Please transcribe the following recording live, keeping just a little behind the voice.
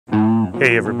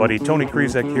Hey everybody, Tony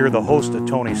Krizek here, the host of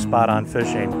Tony's Spot On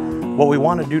Fishing. What we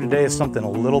want to do today is something a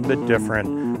little bit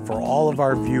different for all of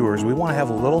our viewers. We want to have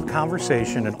a little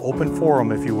conversation, an open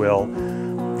forum if you will.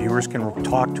 Viewers can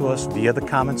talk to us via the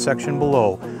comment section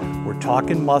below. We're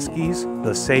talking muskies,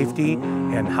 the safety,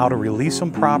 and how to release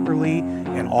them properly,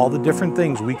 and all the different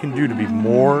things we can do to be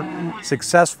more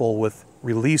successful with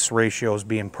release ratios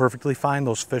being perfectly fine,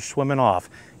 those fish swimming off.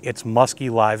 It's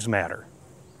Musky Lives Matter.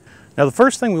 Now the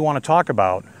first thing we want to talk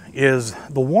about is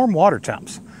the warm water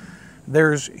temps.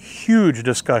 There's huge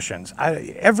discussions.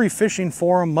 Every fishing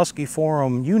forum, muskie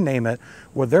forum, you name it,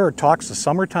 where there are talks of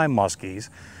summertime muskies,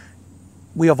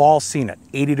 we have all seen it.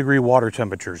 80-degree water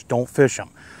temperatures, don't fish them.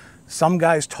 Some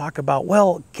guys talk about,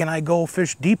 well, can I go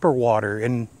fish deeper water?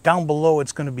 And down below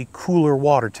it's going to be cooler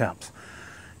water temps.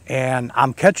 And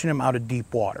I'm catching them out of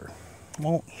deep water.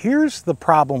 Well, here's the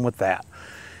problem with that.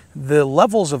 The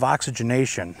levels of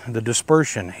oxygenation, the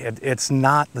dispersion, it's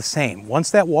not the same. Once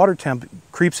that water temp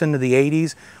creeps into the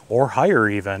 80s or higher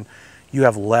even, you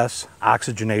have less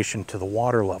oxygenation to the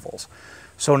water levels.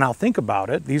 So now think about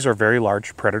it. These are very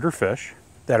large predator fish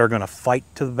that are going to fight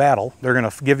to the battle. They're going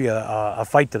to give you a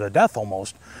fight to the death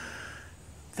almost.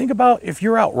 Think about if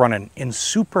you're out running in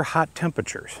super hot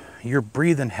temperatures, you're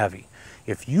breathing heavy.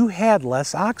 If you had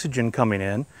less oxygen coming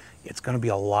in, it's going to be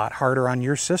a lot harder on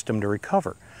your system to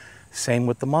recover. Same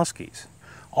with the muskies.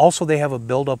 Also, they have a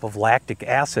buildup of lactic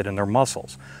acid in their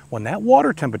muscles. When that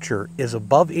water temperature is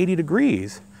above 80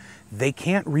 degrees, they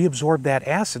can't reabsorb that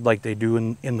acid like they do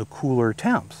in the cooler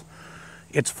temps.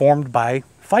 It's formed by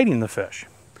fighting the fish.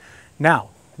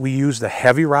 Now, we use the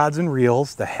heavy rods and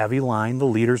reels, the heavy line, the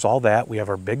leaders, all that. We have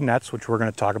our big nets, which we're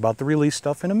going to talk about the release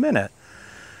stuff in a minute.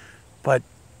 But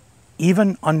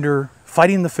even under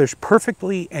fighting the fish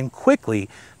perfectly and quickly,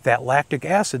 that lactic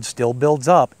acid still builds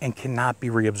up and cannot be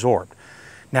reabsorbed.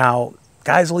 Now,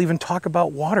 guys will even talk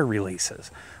about water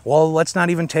releases. Well, let's not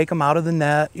even take them out of the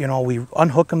net. You know, we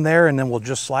unhook them there and then we'll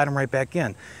just slide them right back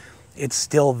in. It's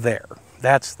still there.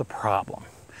 That's the problem.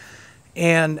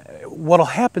 And what'll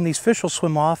happen, these fish will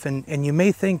swim off and you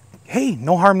may think, hey,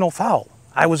 no harm, no foul.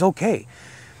 I was okay.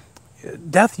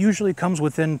 Death usually comes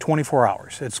within 24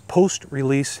 hours. It's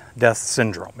post-release death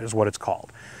syndrome is what it's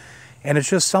called. And it's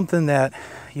just something that,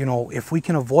 you know, if we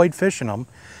can avoid fishing them,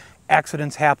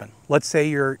 accidents happen. Let's say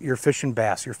you're fishing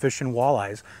bass, you're fishing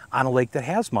walleyes on a lake that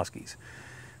has muskies.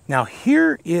 Now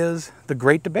here is the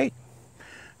great debate.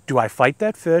 Do I fight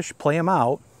that fish, play him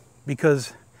out?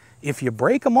 Because if you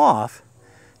break him off,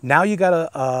 now you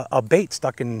got a bait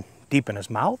stuck in deep in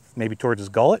his mouth, maybe towards his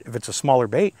gullet. If it's a smaller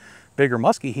bait, bigger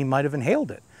muskie, he might have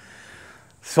inhaled it.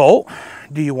 So,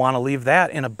 do you want to leave that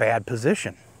in a bad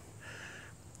position?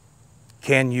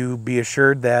 Can you be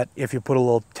assured that if you put a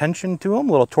little tension to him,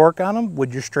 a little torque on him,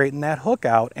 would you straighten that hook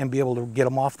out and be able to get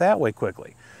him off that way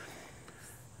quickly?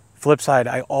 Flip side,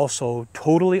 I also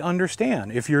totally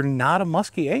understand if you're not a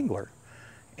muskie angler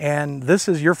and this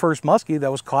is your first muskie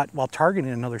that was caught while targeting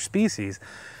another species,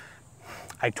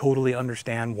 I totally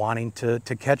understand wanting to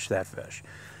catch that fish.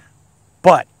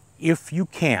 But if you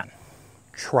can,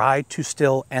 try to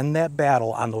still end that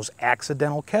battle on those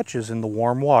accidental catches in the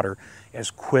warm water as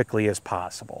quickly as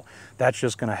possible. That's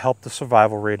just going to help the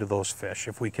survival rate of those fish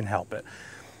if we can help it.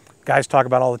 Guys talk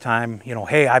about all the time, you know,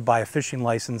 hey, I buy a fishing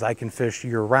license, I can fish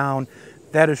year-round.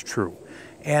 That is true.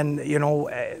 And, you know,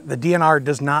 the DNR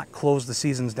does not close the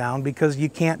seasons down because you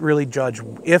can't really judge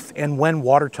if and when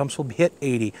water temps will hit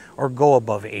 80 or go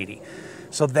above 80.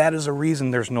 So that is a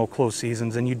reason there's no closed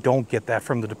seasons, and you don't get that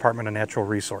from the Department of Natural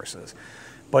Resources.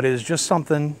 But it is just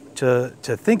something to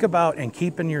think about and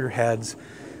keep in your heads.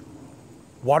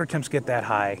 Water temps get that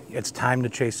high, it's time to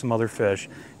chase some other fish.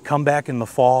 Come back in the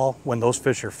fall when those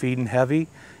fish are feeding heavy,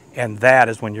 and that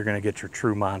is when you're going to get your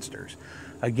true monsters.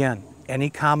 Again, any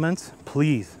comments,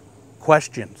 please,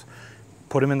 questions,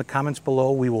 put them in the comments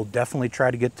below. We will definitely try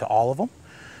to get to all of them.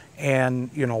 And,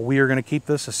 you know, we are going to keep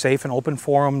this a safe and open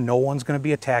forum. No one's going to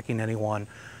be attacking anyone.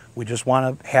 We just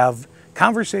want to have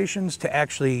conversations to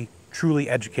actually truly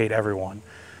educate everyone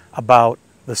about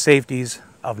the safeties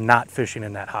of not fishing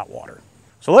in that hot water.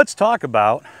 So let's talk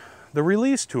about the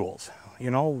release tools. You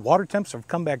know, water temps have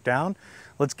come back down.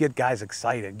 Let's get guys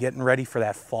excited, getting ready for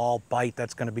that fall bite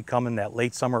that's going to be coming, that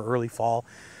late summer, early fall.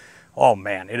 Oh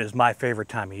man, it is my favorite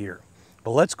time of year.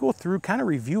 But let's go through, kind of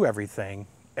review everything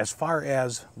as far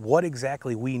as what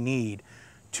exactly we need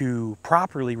to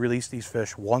properly release these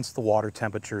fish once the water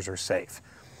temperatures are safe.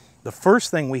 The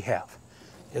first thing we have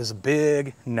is a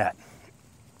big net,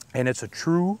 and it's a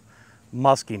true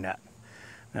musky net.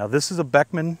 Now this is a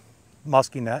Beckman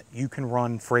musky net. You can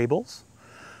run Frabills.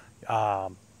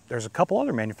 There's a couple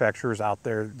other manufacturers out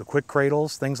there, the quick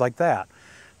cradles, things like that.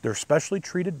 They're specially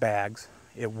treated bags.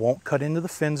 It won't cut into the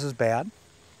fins as bad,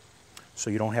 so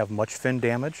you don't have much fin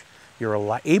damage.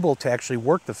 You're able to actually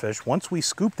work the fish. Once we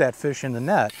scoop that fish in the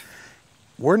net,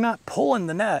 we're not pulling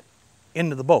the net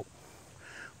into the boat.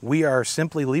 We are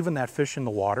simply leaving that fish in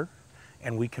the water,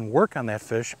 and we can work on that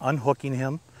fish, unhooking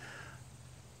him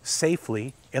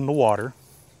safely in the water.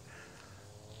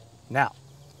 Now,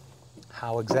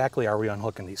 how exactly are we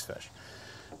unhooking these fish?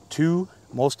 Two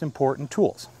most important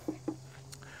tools.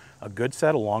 A good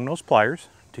set of long nose pliers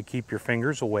to keep your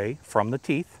fingers away from the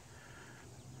teeth.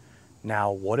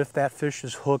 Now, what if that fish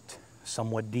is hooked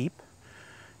somewhat deep?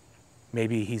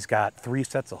 Maybe he's got 3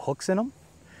 sets of hooks in him,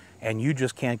 and you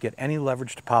just can't get any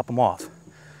leverage to pop them off.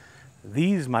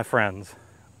 These, my friends,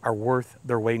 are worth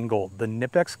their weight in gold. The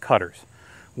Knipex cutters.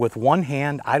 With one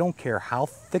hand, I don't care how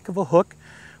thick of a hook,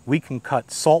 we can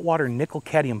cut saltwater nickel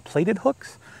cadmium plated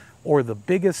hooks or the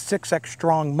biggest 6X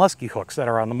strong musky hooks that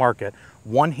are on the market,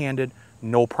 one-handed,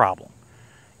 no problem.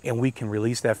 And we can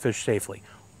release that fish safely.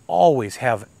 Always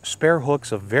have spare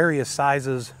hooks of various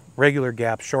sizes, regular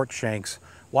gaps, short shanks,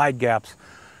 wide gaps,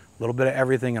 a little bit of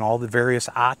everything and all the various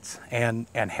aughts, and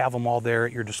have them all there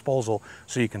at your disposal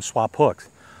so you can swap hooks.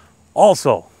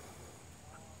 Also,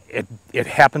 it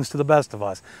happens to the best of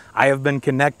us. I have been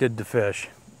connected to fish,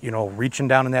 you know, reaching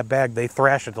down in that bag, they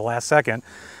thrash at the last second.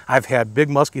 I've had big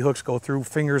musky hooks go through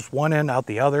fingers one end, out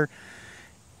the other.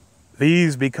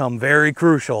 These become very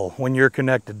crucial when you're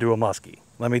connected to a muskie.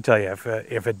 Let me tell you,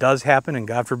 if it does happen, and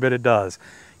God forbid it does,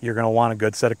 you're going to want a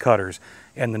good set of cutters,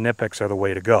 and the Knipex are the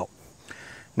way to go.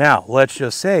 Now, let's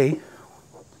just say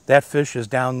that fish is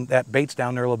down, that bait's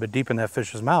down there a little bit deep in that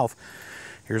fish's mouth.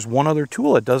 Here's one other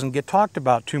tool that doesn't get talked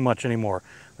about too much anymore,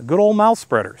 the good old mouth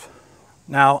spreaders.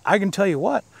 Now, I can tell you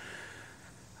what,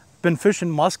 been fishing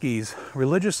muskies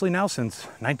religiously now since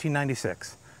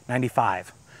 1996,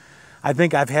 95. I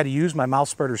think I've had to use my mouth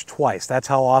spreaders twice. That's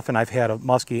how often I've had a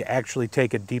muskie actually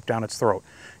take it deep down its throat.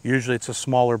 Usually it's a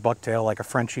smaller bucktail, like a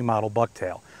Frenchie model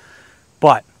bucktail.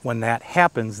 But when that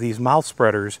happens, these mouth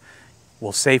spreaders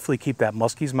will safely keep that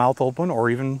muskie's mouth open,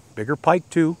 or even bigger pike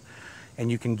too,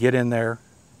 and you can get in there,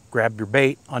 grab your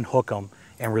bait, unhook them,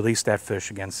 and release that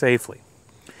fish again safely.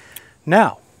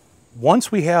 Now,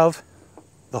 once we have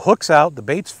the hooks out, the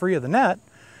bait's free of the net,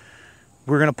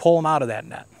 we're going to pull them out of that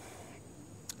net.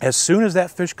 As soon as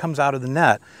that fish comes out of the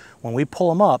net, when we pull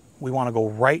them up, we want to go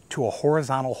right to a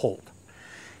horizontal hold.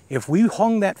 If we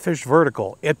hung that fish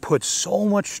vertical, it puts so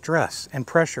much stress and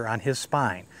pressure on his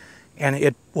spine, and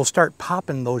it will start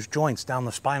popping those joints down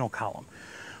the spinal column.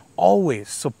 Always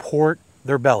support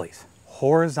their bellies.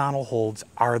 Horizontal holds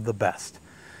are the best.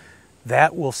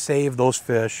 That will save those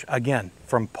fish, again,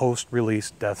 from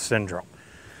post-release death syndrome.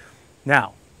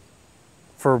 Now,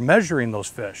 for measuring those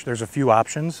fish, there's a few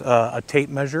options. A tape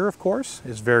measure, of course,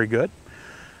 is very good.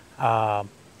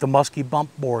 The Musky bump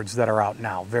boards that are out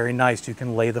now, very nice. You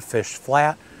can lay the fish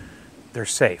flat. They're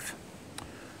safe.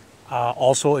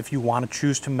 Also, if you want to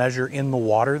choose to measure in the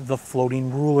water, the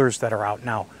floating rulers that are out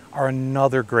now are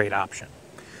another great option.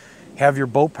 Have your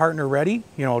boat partner ready,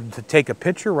 you know, to take a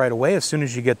picture right away. As soon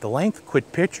as you get the length,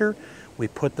 quick picture. We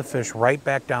put the fish right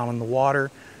back down in the water,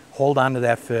 hold on to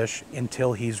that fish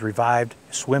until he's revived,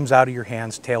 swims out of your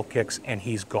hands, tail kicks, and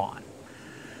he's gone.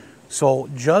 So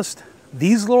just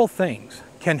these little things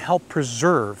can help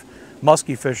preserve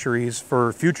muskie fisheries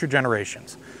for future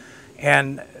generations.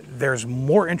 And there's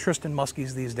more interest in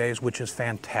muskies these days, which is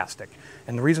fantastic.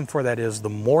 And the reason for that is the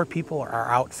more people are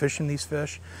out fishing these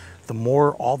fish, the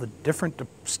more all the different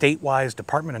state-wise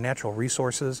Department of Natural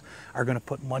Resources are going to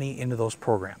put money into those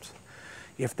programs.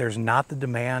 If there's not the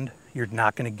demand, you're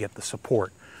not going to get the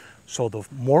support. So the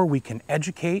more we can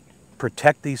educate,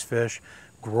 protect these fish,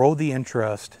 grow the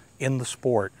interest in the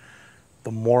sport,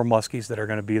 the more muskies that are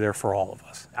going to be there for all of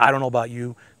us. I don't know about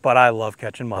you, but I love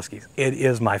catching muskies. It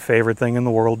is my favorite thing in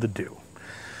the world to do.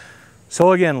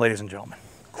 So again, ladies and gentlemen,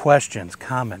 questions,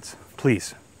 comments,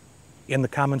 please. In the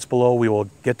comments below, we will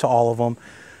get to all of them.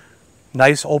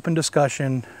 Nice open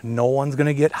discussion. No one's going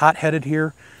to get hot-headed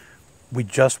here. We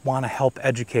just want to help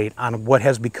educate on what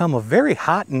has become a very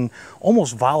hot and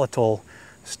almost volatile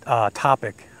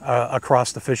topic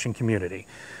across the fishing community.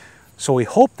 So we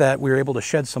hope that we're able to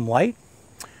shed some light.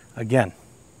 Again,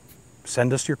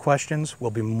 send us your questions.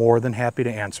 We'll be more than happy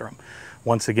to answer them.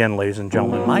 Once again, ladies and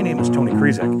gentlemen, my name is Tony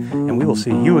Krizek, and we will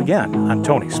see you again on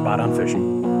Tony's Spot on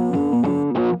Fishing.